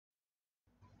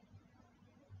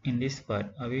In this part,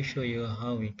 I will show you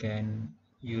how we can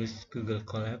use Google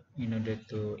Colab in order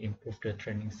to improve the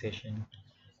training session,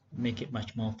 make it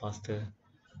much more faster.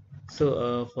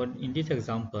 So for in this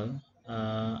example,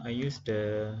 I use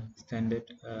the standard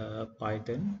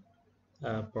Python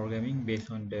programming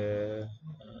based on the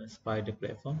Spider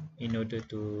platform in order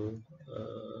to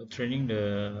training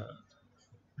the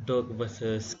dog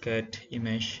versus cat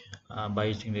image by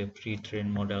using the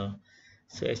pre-trained model.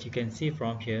 So as you can see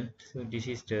from here, so this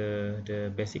is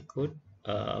the basic code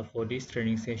for this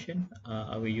training session.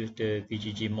 I will use the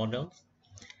VGG models,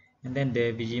 and then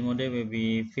the VGG model will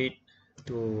be fed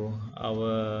to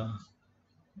our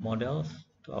models,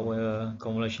 to our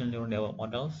convolutional neural network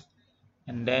models,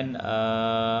 and then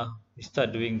we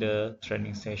start doing the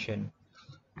training session.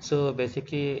 So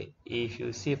basically, if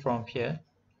you see from here,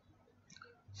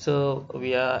 so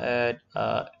we are at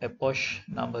approach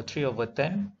number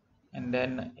 3/10, and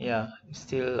then yeah,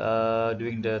 still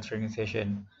doing the training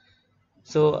session.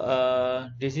 So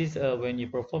this is when you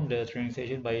perform the training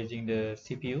session by using the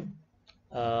CPU.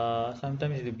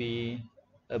 Sometimes it will be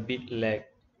a bit lag,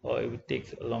 or it will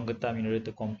take a longer time in order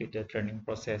to complete the training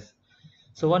process.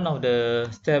 So one of the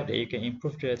steps that you can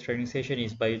improve the training session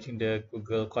is by using the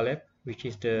Google Colab, which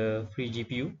is the free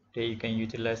GPU that you can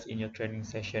utilize in your training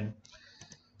session.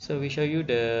 So we show you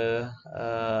the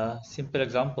simple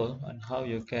example on how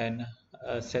you can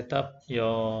set up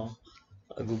your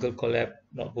Google Colab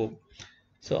notebook.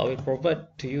 So I will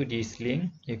provide to you this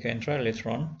link. You can try later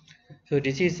on. So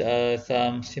this is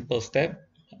some simple step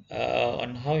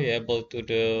on how you're able to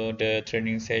do the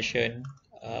training session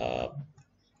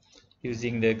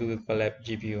using the Google Colab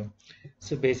GPU.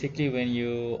 So basically, when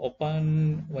you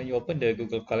open the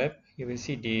Google Colab, you will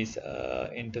see this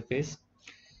interface.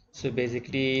 So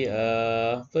basically,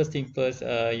 first thing first,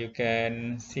 you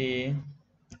can see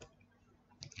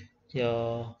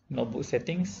your notebook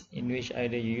settings, in which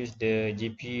either you use the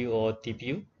GPU or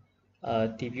TPU.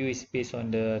 TPU is based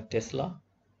on the Tesla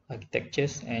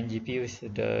architectures, and GPU is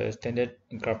the standard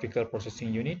graphical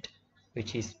processing unit,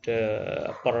 which is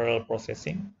the parallel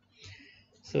processing.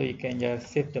 So you can just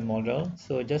save the model.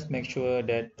 So just make sure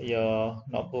that your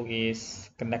notebook is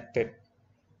connected.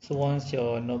 So once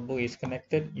your notebook is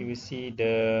connected, you will see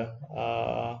the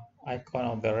icon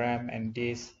of the RAM and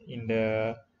disk in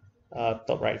the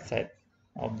top right side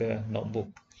of the notebook.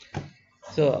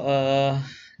 So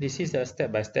this is a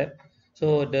step by step.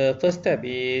 So the first step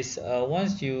is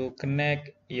once you connect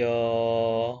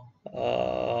your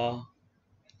Google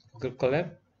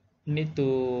Colab, you need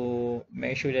to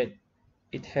make sure that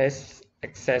it has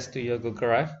access to your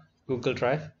Google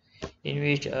Drive, in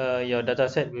which your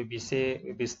dataset will be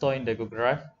stored in the Google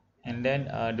Drive, and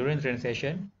then during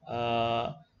transaction,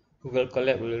 Google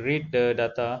Colab will read the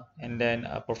data and then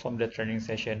perform the training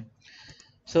session.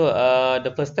 So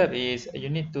the first step is you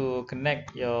need to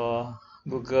connect your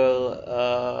Google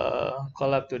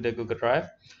Colab to the Google Drive.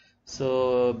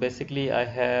 So basically, I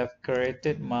have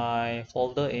created my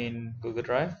folder in Google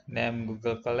Drive named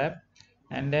Google Colab,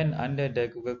 and then under the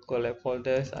Google Colab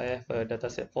folders, I have a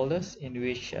dataset folders in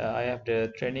which I have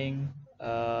the training,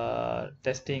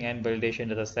 testing, and validation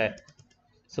dataset.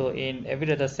 So in every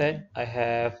dataset, I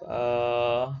have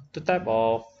two type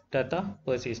of data.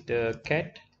 First is the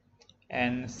cat,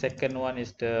 and second one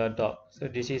is the dog. So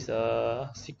this is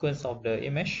a sequence of the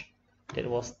image that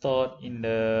was stored in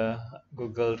the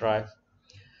Google Drive.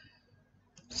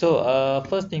 So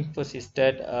first thing first is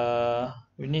that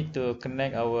we need to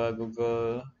connect our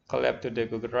Google Colab to the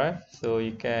Google Drive. So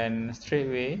you can straight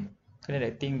away connect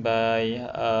that thing by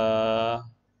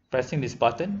pressing this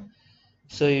button.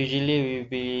 So usually we'll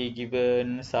be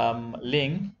given some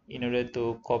link in order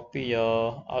to copy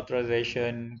your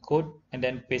authorization code and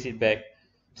then paste it back.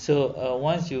 So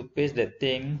once you paste that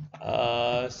thing,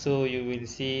 so you will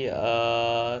see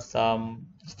some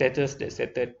status that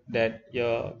stated that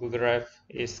your Google Drive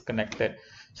is connected.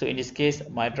 So in this case,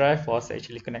 my drive was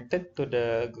actually connected to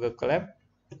the Google Colab.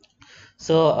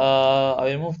 So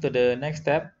I will move to the next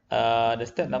step. The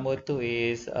step number 2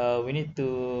 is we need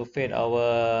to feed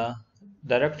our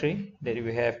directory that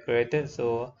we have created.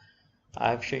 So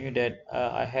I've shown you that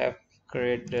I have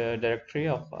created the directory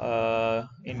of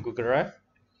in Google Drive,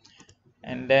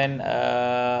 and then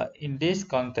in this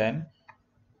content,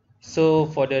 so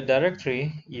for the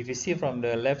directory, if you see from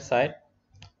the left side,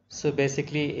 so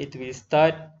basically it will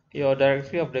start your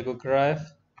directory of the Google Drive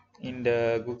in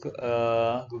the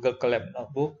Google Colab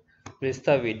notebook will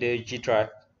start with the G drive.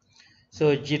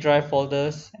 So G drive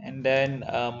folders, and then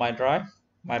my drive.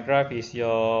 My drive is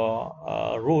your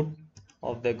root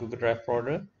of the Google Drive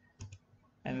folder,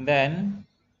 and then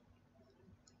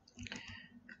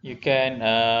you can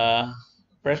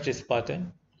press this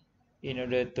button in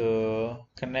order to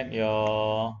connect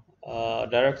your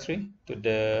directory to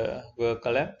the Google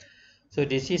Colab. So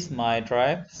this is my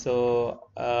drive. So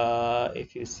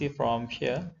if you see from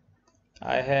here,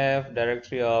 I have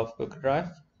directory of Google Drive,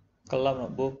 Colab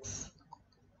notebooks,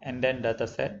 and then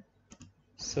dataset.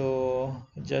 So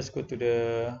just go to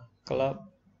the Colab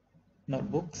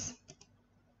notebooks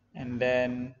and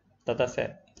then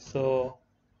dataset. So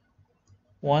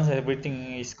once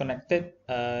everything is connected,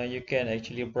 you can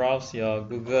actually browse your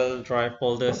Google Drive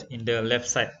folders in the left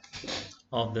side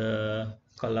of the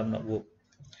Colab notebook.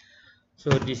 So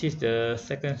this is the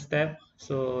second step.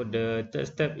 So the third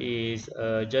step is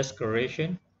just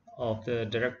creation of the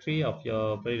directory of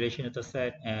your validation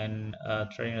dataset and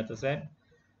training dataset.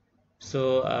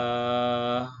 So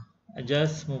I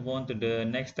just move on to the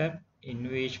next step,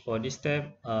 in which for this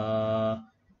step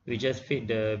we just fit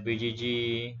the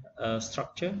BGG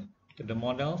structure to the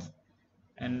models,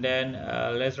 and then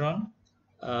later on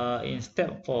in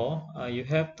step 4 you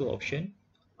have two options.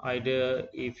 Either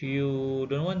if you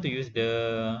don't want to use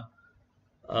the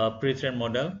pre-trained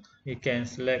model, you can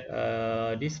select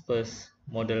this first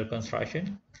model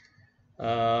construction.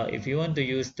 If you want to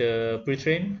use the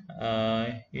pre-train,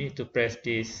 you need to press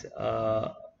this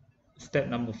step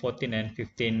number 14 and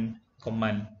 15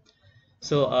 command.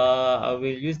 So I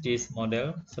will use this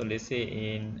model. So let's say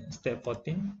in step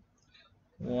 14,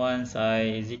 once I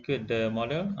execute the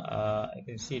model, I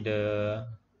can see the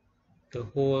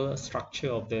whole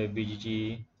structure of the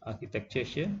BGG architecture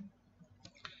here.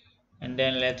 And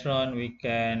then later on we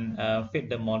can fit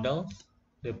the models,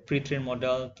 the pre-trained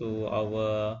model, to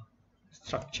our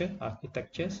structure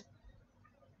architectures,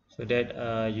 so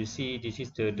that you see this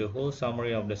is the whole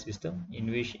summary of the system,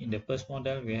 in which in the first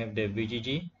model we have the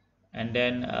BGG, and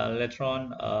then later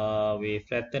on we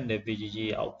flatten the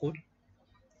BGG output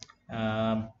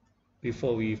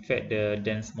before we fed the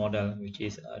dense model, which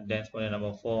is dense model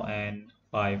number 4 and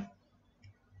 5.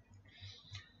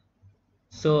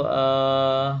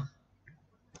 So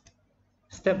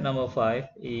step number 5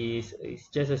 is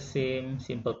just the same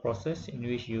simple process, in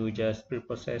which you just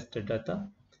pre-process the data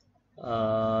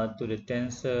to the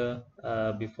tensor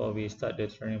before we start the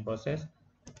training process.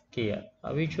 Okay,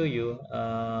 I will show you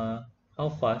how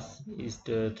fast is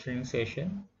the training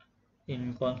session,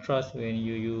 in contrast when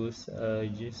you use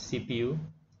CPU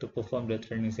to perform the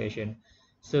training session.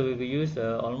 So we will use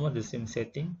almost the same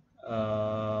setting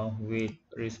with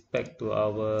respect to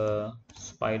our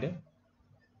spider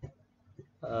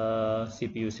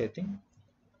CPU setting.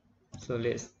 So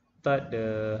let's start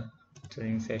the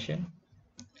training session.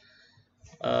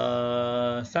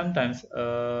 Sometimes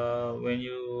when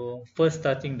you first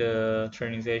starting the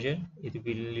training session, it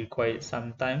will require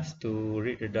some times to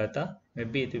read the data.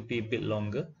 Maybe it will be a bit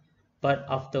longer, but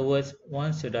afterwards,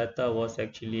 once the data was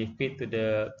actually fit to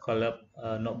the Colab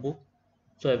notebook,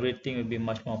 so everything will be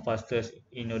much more faster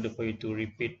in order for you to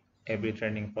repeat every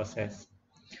training process.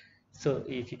 So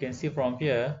if you can see from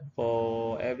here,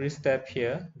 for every step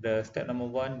here, the step number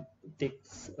 1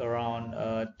 takes around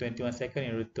 21 seconds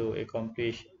in order to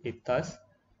accomplish a task.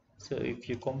 So if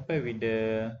you compare with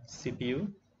the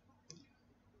CPU,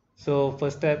 so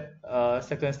first step,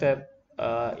 second step,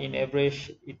 in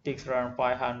average it takes around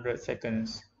 500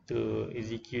 seconds to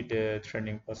execute the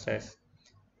training process.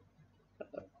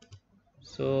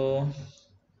 So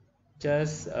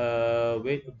just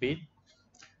wait a bit.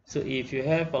 So if you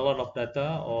have a lot of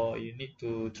data, or you need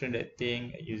to train that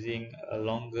thing using a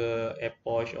longer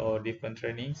epoch or different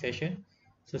training session,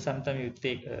 so sometimes you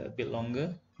take a bit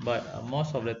longer, but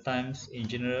most of the times in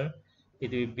general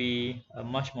it will be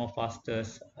much more faster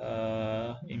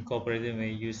in comparison when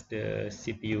you use the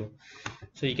CPU.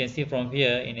 So you can see from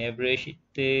here, in average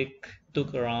it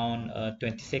took around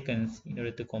 20 seconds in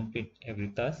order to complete every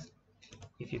task.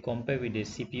 If you compare with the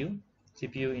CPU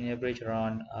in average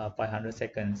around 500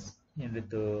 seconds in order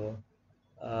to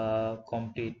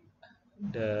complete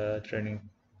the training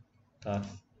task.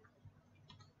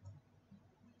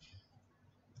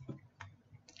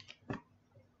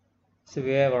 So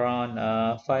we have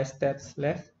around 5 steps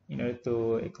left in order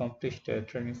to accomplish the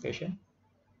training session.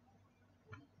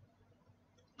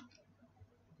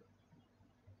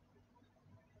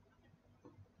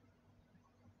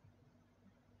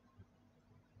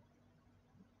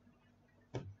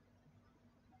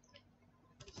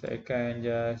 So I can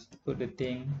just put the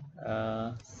thing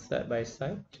side by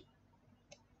side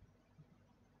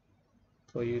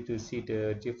for you to see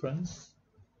the difference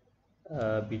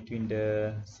between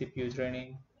the CPU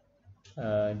training,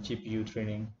 GPU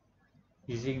training,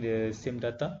 using the same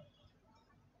data,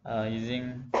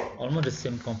 using almost the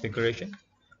same configuration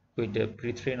with the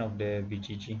pre-train of the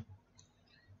BGG.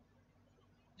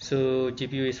 So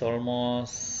GPU is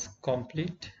almost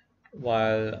complete,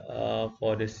 while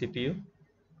for the CPU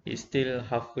it's still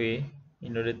halfway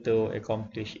in order to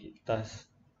accomplish its task.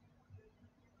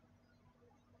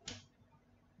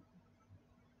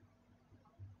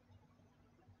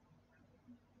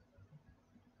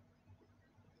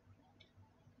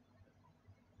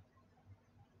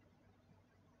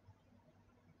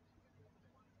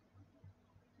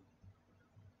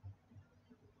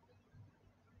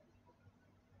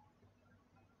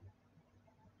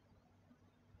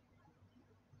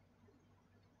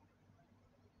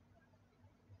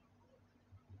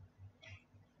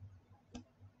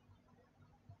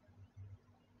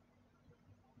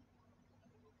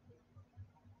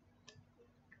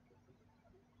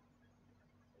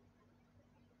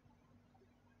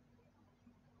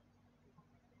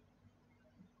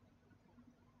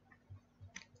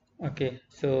 Okay,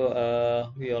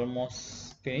 so we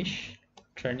almost finished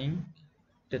training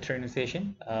the training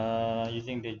session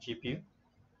using the GPU.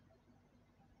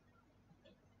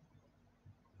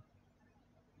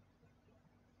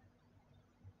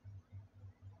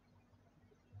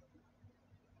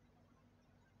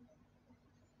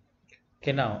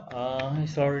 Okay, now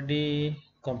it's already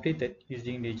completed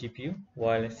using the GPU,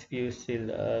 while CPU is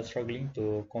still struggling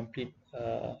to complete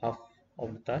half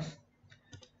of the task.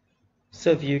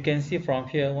 So if you can see from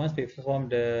here, once we perform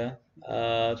the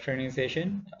training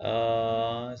session,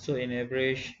 so in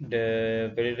average,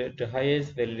 the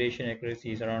highest validation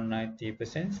accuracy is around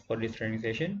 90% for this training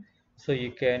session. So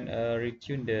you can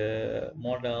retune the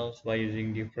models by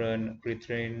using different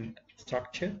pre-trained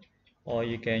structure, or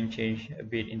you can change a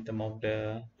bit in terms of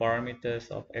the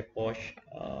parameters of epoch,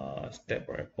 step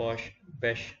or epoch,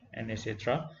 bash, and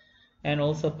etc. And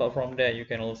also apart from that, you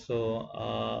can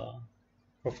also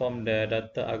perform the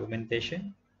data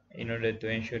augmentation in order to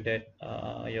ensure that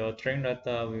your trained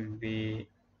data will be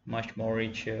much more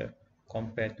richer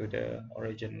compared to the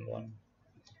original one.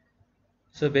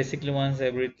 So basically, once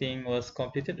everything was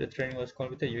completed, the training was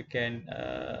completed, you can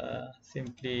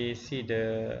simply see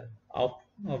the out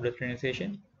of the training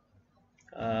session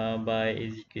by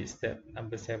execute step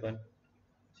number 7.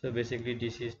 So basically,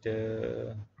 this is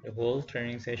the whole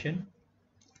training session,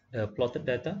 the plotted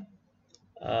data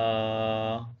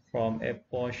from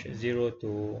epoch 0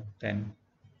 to 10.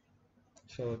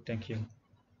 So thank you.